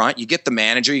restaurant out front. You get the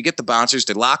manager, you get the bouncers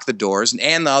to lock the doors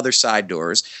and the other side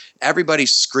doors.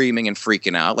 Everybody's screaming and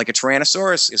freaking out like a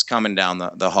Tyrannosaurus is coming down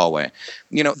the hallway.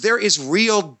 There is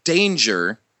real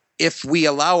danger if we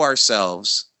allow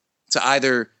ourselves to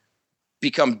either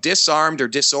become disarmed or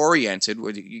disoriented.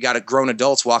 You got grown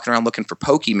adults walking around looking for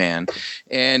Pokemon.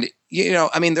 And,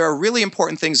 there are really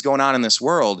important things going on in this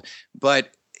world,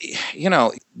 but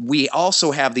we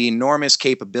also have the enormous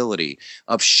capability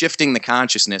of shifting the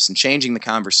consciousness and changing the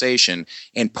conversation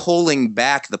and pulling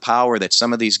back the power that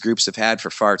some of these groups have had for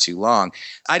far too long.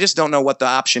 I just don't know what the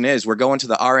option is. We're going to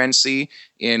the RNC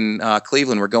in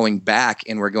Cleveland. We're going back,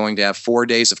 and we're going to have 4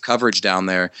 days of coverage down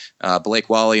there.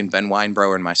 Blake Wally and Ben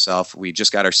Weinbrower and myself, we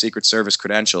just got our Secret Service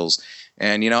credentials.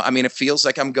 And, it feels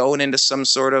like I'm going into some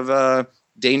sort of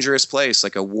dangerous place,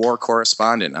 like a war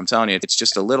correspondent. I'm telling you, it's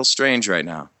just a little strange right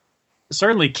now.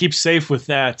 Certainly keep safe with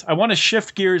that. I want to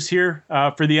shift gears here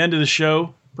for the end of the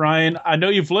show. Brian, I know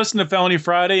you've listened to Felony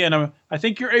Friday, and I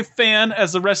think you're a fan,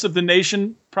 as the rest of the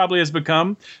nation probably has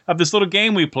become, of this little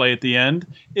game we play at the end.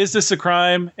 Is this a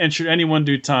crime, and should anyone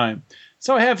do time?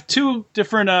 So I have two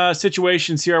different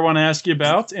situations here I want to ask you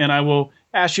about, and I will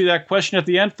ask you that question at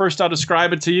the end. First, I'll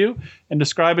describe it to you and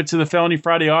describe it to the Felony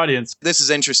Friday audience. This is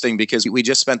interesting because we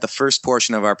just spent the first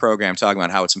portion of our program talking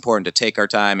about how it's important to take our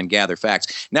time and gather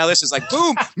facts. Now this is like,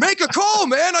 boom, make a call,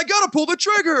 man. I got to pull the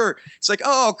trigger. It's like,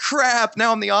 oh, crap.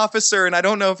 Now I'm the officer, and I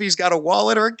don't know if he's got a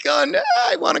wallet or a gun.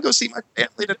 I want to go see my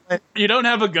family tonight. You don't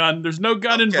have a gun. There's no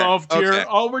gun involved here. Okay.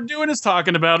 All we're doing is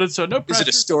talking about it, so no pressure. Is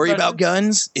it a story about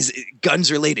guns? Is it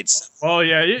guns related? Oh,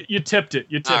 yeah. You tipped it.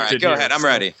 All right, go ahead. I'm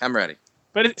ready.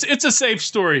 But it's a safe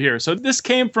story here. So this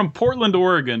came from Portland,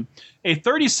 Oregon. A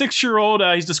 36-year-old,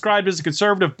 he's described as a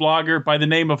conservative blogger by the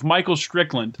name of Michael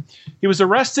Strickland. He was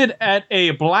arrested at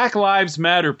a Black Lives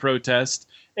Matter protest.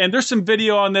 And there's some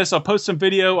video on this. I'll post some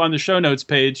video on the show notes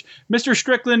page. Mr.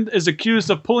 Strickland is accused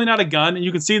of pulling out a gun. And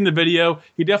you can see in the video,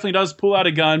 he definitely does pull out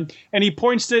a gun. And he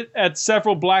points it at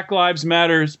several Black Lives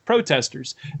Matter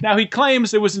protesters. Now, he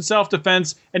claims it was in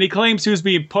self-defense. And he claims he was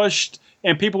being pushed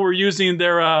and people were using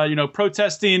their,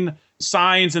 protesting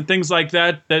signs and things like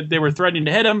that they were threatening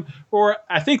to hit him. Or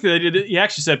I think that he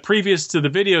actually said previous to the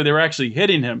video, they were actually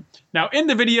hitting him. Now, in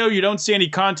the video, you don't see any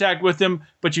contact with him,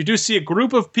 but you do see a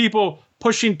group of people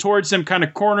pushing towards him, kind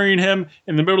of cornering him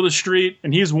in the middle of the street.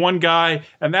 And he's one guy.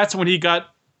 And that's when he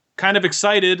got kind of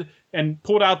excited and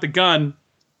pulled out the gun.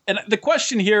 And the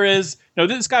question here is,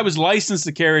 this guy was licensed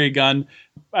to carry a gun.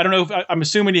 I don't know I'm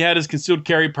assuming he had his concealed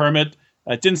carry permit.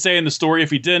 It didn't say in the story.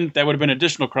 If he didn't, that would have been an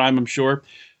additional crime, I'm sure.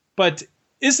 But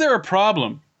is there a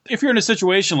problem If you're in a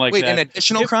situation like Wait, that. an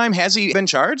additional crime? Has he been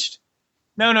charged?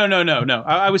 No.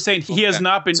 I was saying he has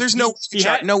not been. There's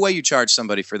no way you charge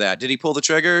somebody for that. Did he pull the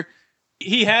trigger?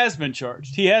 He has been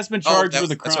charged. He has been charged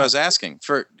with a crime. That's what I was asking.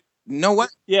 What?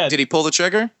 Yeah. Did he pull the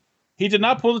trigger? He did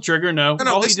not pull the trigger, no.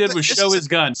 All he did was show his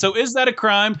gun. So is that a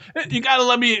crime? You got to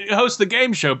let me host the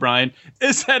game show, Brian.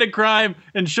 Is that a crime,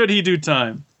 and should he do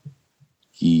time?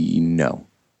 No.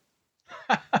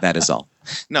 That is all.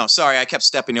 No, sorry, I kept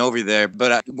stepping over you there.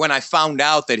 But when I found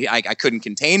out that I couldn't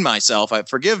contain myself,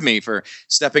 forgive me for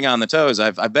stepping on the toes.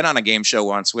 I've been on a game show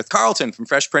once with Carlton from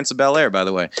Fresh Prince of Bel-Air, by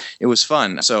the way. It was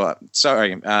fun. So,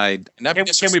 sorry. Can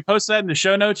we post that in the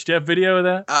show notes? Do you have video of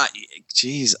that?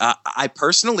 I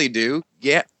personally do.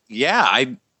 Yeah.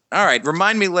 All right,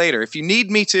 remind me later. If you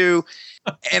need me to,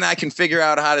 and I can figure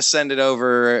out how to send it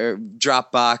over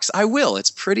Dropbox, I will. It's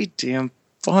pretty damn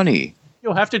funny.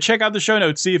 You'll have to check out the show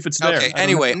notes, see if it's there. Okay,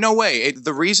 anyway, no way.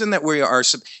 The reason that we are,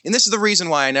 and this is the reason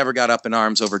why I never got up in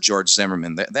arms over George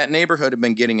Zimmerman. That neighborhood had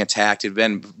been getting attacked, had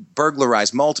been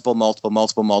burglarized multiple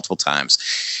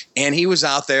times. And he was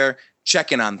out there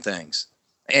checking on things.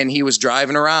 And he was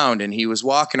driving around and he was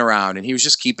walking around and he was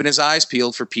just keeping his eyes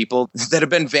peeled for people that have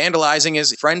been vandalizing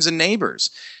his friends and neighbors.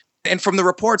 And from the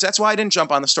reports, that's why I didn't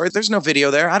jump on the story. There's no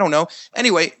video there. I don't know.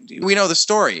 Anyway, we know the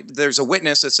story. There's a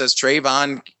witness that says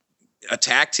Trayvon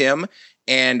attacked him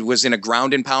and was in a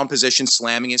ground and pound position,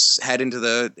 slamming his head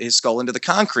his skull into the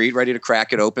concrete, ready to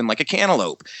crack it open like a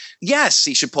cantaloupe. Yes,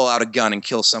 he should pull out a gun and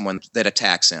kill someone that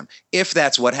attacks him, if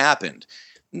that's what happened.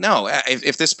 No,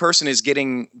 if this person is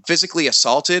getting physically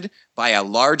assaulted by a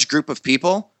large group of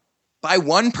people, by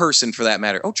one person for that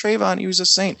matter. Oh, Trayvon, he was a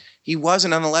saint. He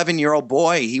wasn't an 11-year-old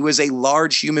boy. He was a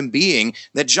large human being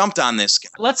that jumped on this guy.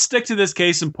 Let's stick to this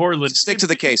case in Portland. Stick to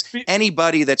the case.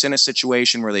 Anybody that's in a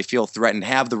situation where they feel threatened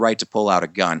have the right to pull out a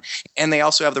gun. And they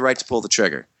also have the right to pull the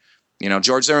trigger. You know,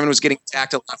 George Zimmerman was getting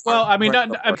attacked a lot. Well,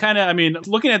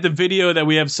 looking at the video that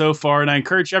we have so far, and I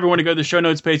encourage everyone to go to the show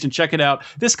notes page and check it out.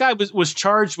 This guy was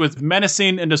charged with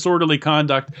menacing and disorderly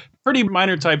conduct, pretty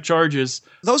minor type charges.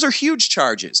 Those are huge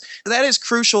charges. That is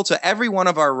crucial to every one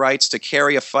of our rights to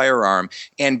carry a firearm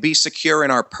and be secure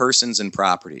in our persons and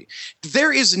property.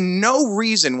 There is no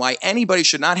reason why anybody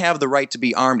should not have the right to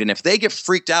be armed. And if they get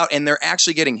freaked out and they're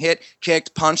actually getting hit,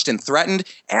 kicked, punched, and threatened,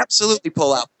 absolutely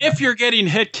pull out. If you're getting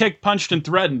hit, kicked, punched, and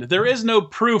threatened, there is no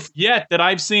proof yet that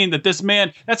I've seen that this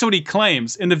man, that's what he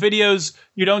claims. In the videos,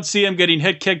 you don't see him getting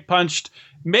hit, kicked, punched,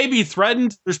 maybe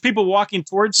threatened. There's people walking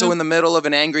towards him. So in the middle of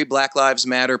an angry Black Lives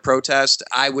Matter protest,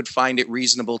 I would find it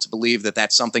reasonable to believe that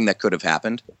that's something that could have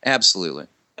happened. Absolutely.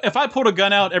 If I pulled a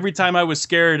gun out every time I was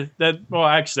scared,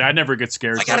 actually, I never get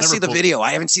scared. I got to see the video.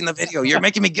 I haven't seen the video. You're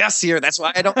making me guess here. That's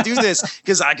why I don't do this,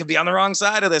 because I could be on the wrong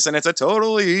side of this, and it's a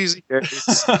totally easy case.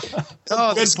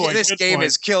 This game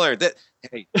is killer.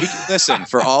 Hey, listen,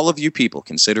 for all of you people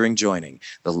considering joining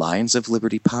the Lions of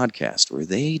Liberty podcast, where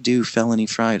they do Felony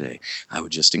Friday, I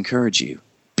would just encourage you,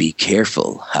 be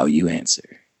careful how you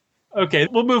answer. Okay,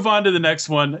 we'll move on to the next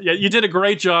one. Yeah, you did a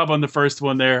great job on the first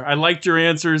one there. I liked your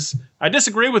answers. I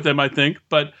disagree with them, I think,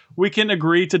 but we can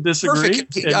agree to disagree.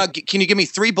 Perfect. Can you give me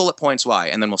 3 bullet points why,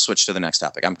 and then we'll switch to the next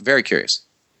topic? I'm very curious.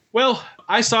 Well,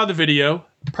 I saw the video.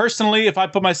 Personally, if I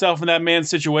put myself in that man's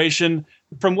situation,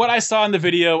 from what I saw in the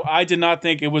video, I did not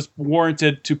think it was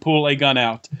warranted to pull a gun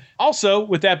out. Also,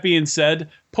 with that being said,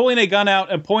 pulling a gun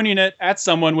out and pointing it at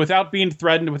someone without being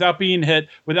threatened, without being hit,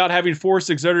 without having force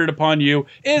exerted upon you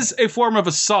is a form of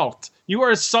assault. You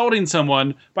are assaulting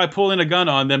someone by pulling a gun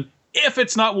on them if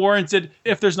it's not warranted,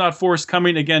 if there's not force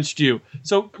coming against you.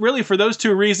 So really, for those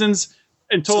 2 reasons,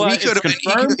 until it's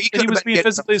confirmed that he was being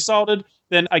physically assaulted,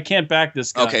 then I can't back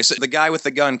this guy. Okay, so the guy with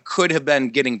the gun could have been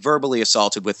getting verbally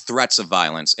assaulted with threats of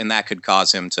violence, and that could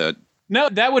cause him to... No,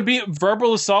 that would be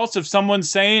verbal assaults. If someone's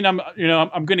saying, I'm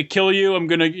going to kill you, I'm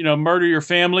going to, murder your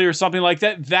family or something like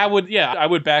that, I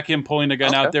would back him pulling a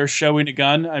gun out there, showing a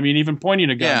gun. I mean, even pointing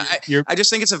a gun. Yeah, I just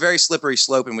think it's a very slippery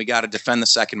slope, and we got to defend the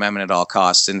Second Amendment at all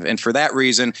costs. And for that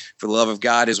reason, for the love of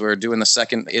God, as we're doing the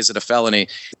second, is it a felony?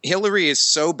 Hillary is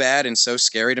so bad and so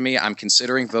scary to me. I'm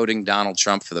considering voting Donald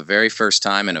Trump for the very first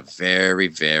time in a very,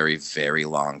 very, very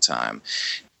long time.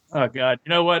 Oh, God. You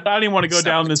know what? I don't even want to go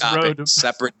down this road.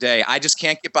 Separate day. I just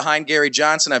can't get behind Gary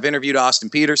Johnson. I've interviewed Austin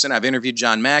Peterson. I've interviewed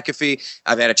John McAfee.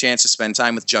 I've had a chance to spend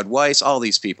time with Judd Weiss, all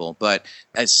these people. But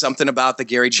as something about the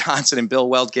Gary Johnson and Bill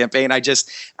Weld campaign,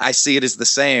 I see it as the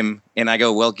same. And I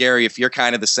go, well, Gary, if you're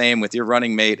kind of the same with your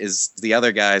running mate as the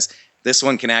other guys, this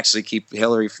one can actually keep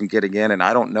Hillary from getting in. And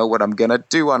I don't know what I'm going to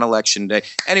do on Election Day.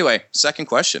 Anyway, second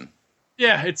question.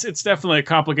 Yeah, it's definitely a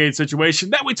complicated situation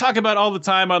that we talk about all the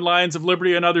time on Lions of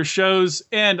Liberty and other shows.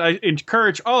 And I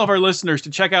encourage all of our listeners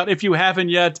to check out, if you haven't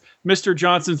yet, Mr.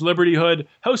 Johnson's Liberty Hood,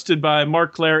 hosted by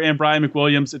Mark Claire and Brian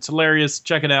McWilliams. It's hilarious.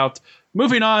 Check it out.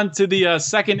 Moving on to the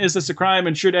second Is This a Crime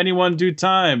and Should Anyone Do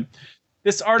Time?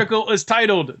 This article is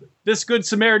titled, This Good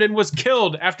Samaritan Was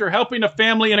Killed After Helping a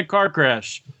Family in a Car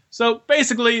Crash. So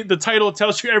basically, the title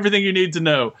tells you everything you need to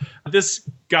know. This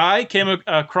guy came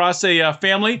across a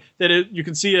family that you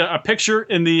can see a picture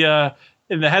in the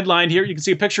headline here. You can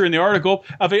see a picture in the article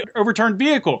of an overturned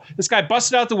vehicle. This guy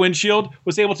busted out the windshield,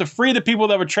 was able to free the people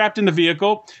that were trapped in the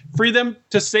vehicle, free them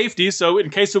to safety, so in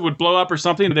case it would blow up or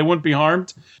something, they wouldn't be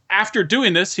harmed. After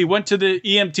doing this, he went to the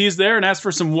EMTs there and asked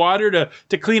for some water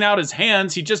to clean out his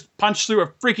hands. He just punched through a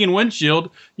freaking windshield.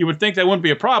 You would think that wouldn't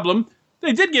be a problem.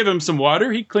 They did give him some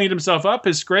water. He cleaned himself up,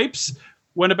 his scrapes,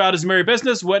 went about his merry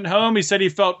business, went home. He said he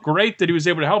felt great that he was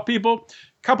able to help people.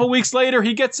 A couple weeks later,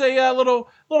 he gets a little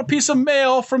piece of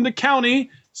mail from the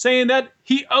county saying that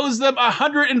he owes them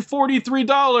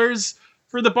 $143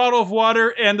 for the bottle of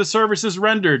water and the services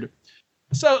rendered.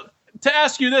 So to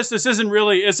ask you this isn't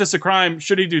really, is this a crime?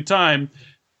 Should he do time?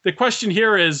 The question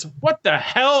here is, what the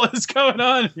hell is going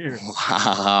on here?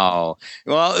 Wow.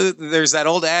 Well, there's that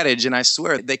old adage, and I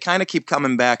swear, they kind of keep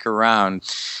coming back around.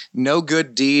 No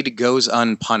good deed goes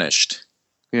unpunished.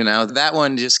 You know, that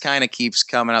one just kind of keeps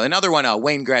coming out. Another one,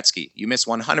 Wayne Gretzky. You miss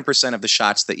 100% of the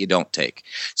shots that you don't take.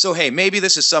 So, hey, maybe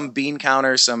this is some bean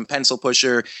counter, some pencil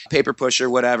pusher, paper pusher,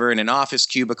 whatever, in an office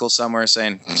cubicle somewhere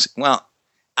saying, well,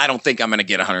 I don't think I'm going to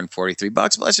get $143,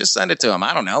 but let's just send it to him.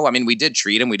 I don't know. I mean, we did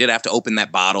treat him. We did have to open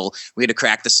that bottle. We had to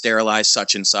crack the sterilized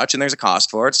such and such, and there's a cost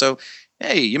for it. So,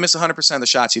 hey, you miss 100% of the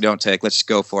shots you don't take. Let's just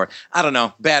go for it. I don't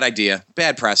know. Bad idea.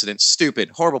 Bad precedent.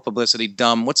 Stupid. Horrible publicity.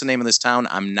 Dumb. What's the name of this town?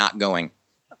 I'm not going.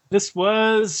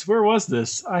 Where was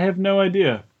this? I have no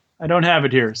idea. I don't have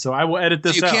it here, so I will edit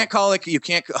this out. You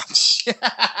can't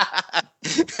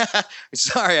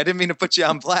Sorry, I didn't mean to put you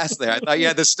on blast there. I thought you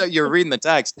had this stuff. You were reading the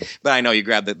text, but I know you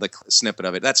grabbed the snippet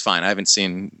of it. That's fine. I haven't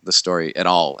seen the story at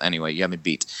all. Anyway, you haven't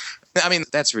beat. I mean,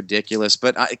 that's ridiculous.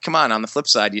 But come on the flip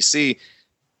side, you see,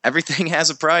 everything has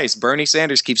a price. Bernie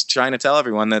Sanders keeps trying to tell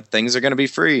everyone that things are going to be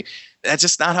free. That's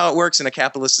just not how it works in a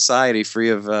capitalist society, free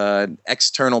of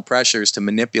external pressures to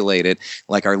manipulate it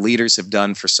like our leaders have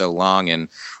done for so long. And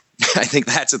I think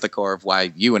that's at the core of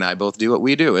why you and I both do what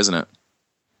we do, isn't it?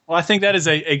 Well, I think that is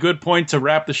a good point to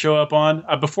wrap the show up on.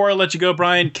 Before I let you go,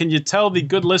 Brian, can you tell the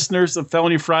good listeners of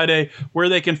Felony Friday where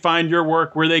they can find your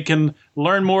work, where they can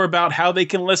learn more about how they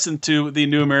can listen to the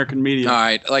New American Media? All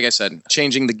right. Like I said,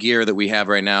 changing the gear that we have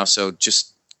right now. So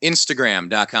just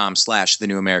Instagram.com/The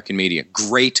New American Media.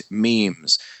 Great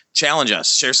memes. Challenge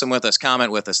us, share some with us,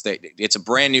 comment with us. It's a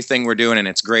brand new thing we're doing, and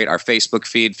it's great. Our Facebook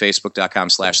feed,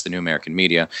 facebook.com/The New American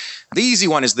Media. The easy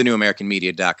one is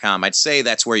thenewamericanmedia.com. I'd say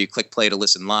that's where you click play to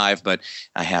listen live, but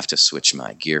I have to switch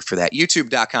my gear for that.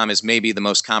 YouTube.com is maybe the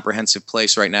most comprehensive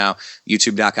place right now.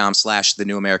 YouTube.com/The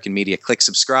New American Media. Click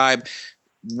subscribe.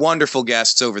 Wonderful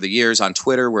guests over the years. On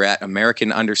Twitter, we're at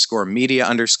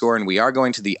American_Media_, and we are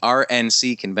going to the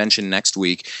RNC convention next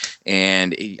week.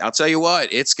 And I'll tell you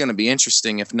what, it's going to be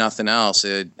interesting if nothing else.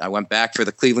 I went back for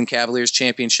the Cleveland Cavaliers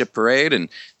championship parade, and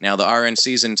now the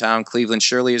RNC's in town. Cleveland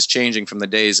surely is changing from the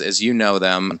days as you know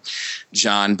them,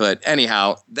 John. But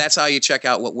anyhow, that's how you check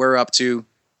out what we're up to.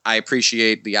 I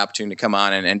appreciate the opportunity to come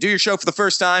on and do your show for the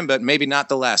first time, but maybe not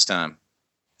the last time.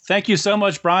 Thank you so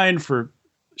much, Brian, for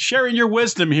sharing your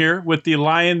wisdom here with the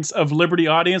Lions of Liberty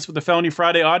audience, with the Felony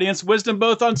Friday audience. Wisdom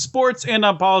both on sports and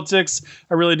on politics.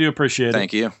 I really do appreciate it.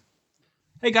 Thank you.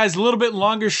 Hey guys, a little bit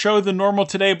longer show than normal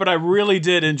today, but I really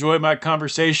did enjoy my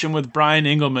conversation with Brian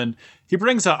Engelman. He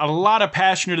brings a lot of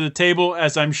passion to the table,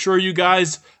 as I'm sure you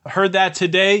guys heard that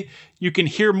today. You can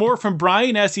hear more from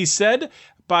Brian, as he said,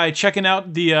 by checking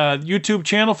out the YouTube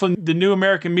channel from the New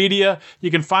American Media. You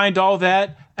can find all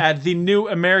that at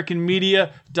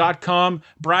thenewamericanmedia.com.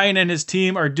 Brian and his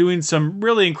team are doing some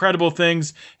really incredible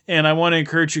things, and I want to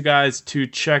encourage you guys to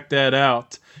check that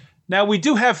out. Now, we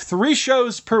do have 3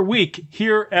 shows per week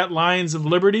here at Lions of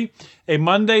Liberty: a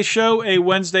Monday show, a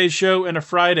Wednesday show, and a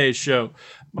Friday show.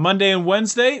 Monday and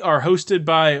Wednesday are hosted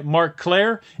by Mark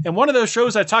Claire, and one of those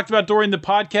shows I talked about during the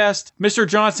podcast, Mr.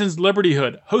 Johnson's Liberty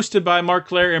Hood, hosted by Mark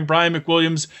Claire and Brian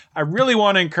McWilliams. I really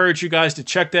want to encourage you guys to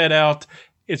check that out.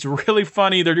 It's really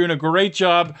funny. They're doing a great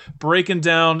job breaking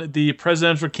down the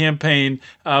presidential campaign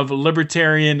of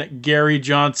Libertarian Gary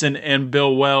Johnson and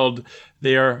Bill Weld.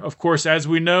 They are, of course, as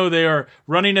we know, they are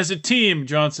running as a team,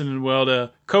 Johnson and Weld,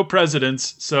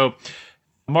 co-presidents. So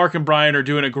Mark and Brian are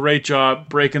doing a great job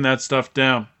breaking that stuff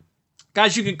down.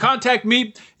 Guys, you can contact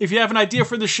me if you have an idea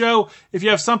for the show, if you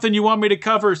have something you want me to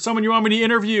cover, someone you want me to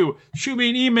interview. Shoot me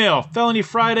an email,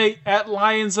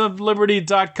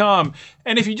 felonyfriday@lionsofliberty.com.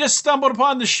 And if you just stumbled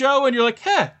upon the show and you're like,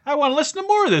 hey, I want to listen to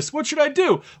more of this, what should I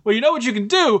do? Well, you know what you can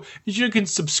do is you can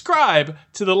subscribe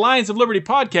to the Lions of Liberty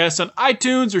podcast on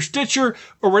iTunes or Stitcher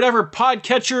or whatever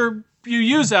podcatcher you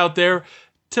use out there,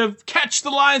 to catch the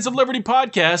Lions of Liberty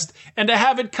podcast and to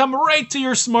have it come right to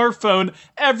your smartphone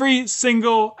every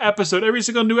single episode, every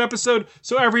single new episode.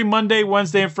 So every Monday,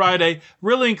 Wednesday, and Friday.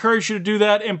 Really encourage you to do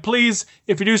that. And please,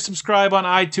 if you do subscribe on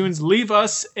iTunes, leave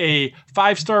us a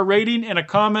 5-star rating and a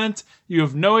comment. You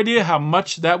have no idea how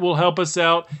much that will help us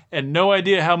out and no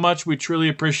idea how much we truly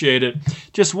appreciate it.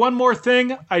 Just one more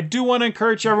thing. I do want to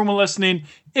encourage everyone listening,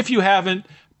 if you haven't,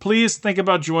 please think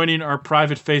about joining our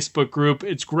private Facebook group.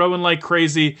 It's growing like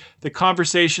crazy. The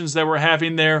conversations that we're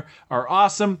having there are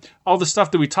awesome. All the stuff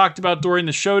that we talked about during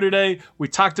the show today, we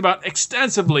talked about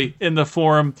extensively in the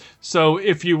forum. So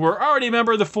if you were already a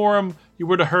member of the forum, you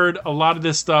would have heard a lot of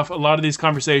this stuff, a lot of these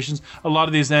conversations, a lot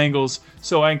of these angles.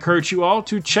 So I encourage you all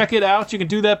to check it out. You can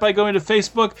do that by going to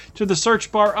Facebook, to the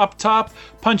search bar up top,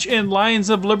 punch in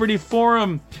Lions of Liberty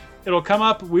Forum. It'll come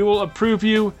up. We will approve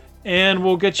you, and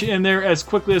we'll get you in there as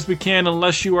quickly as we can,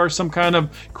 unless you are some kind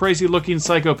of crazy-looking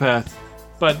psychopath.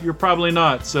 But you're probably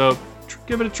not, so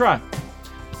give it a try.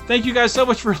 Thank you guys so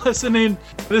much for listening.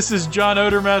 This is John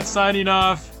Odermatt signing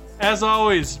off. As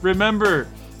always, remember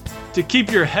to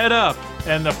keep your head up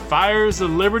and the fires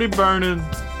of liberty burning.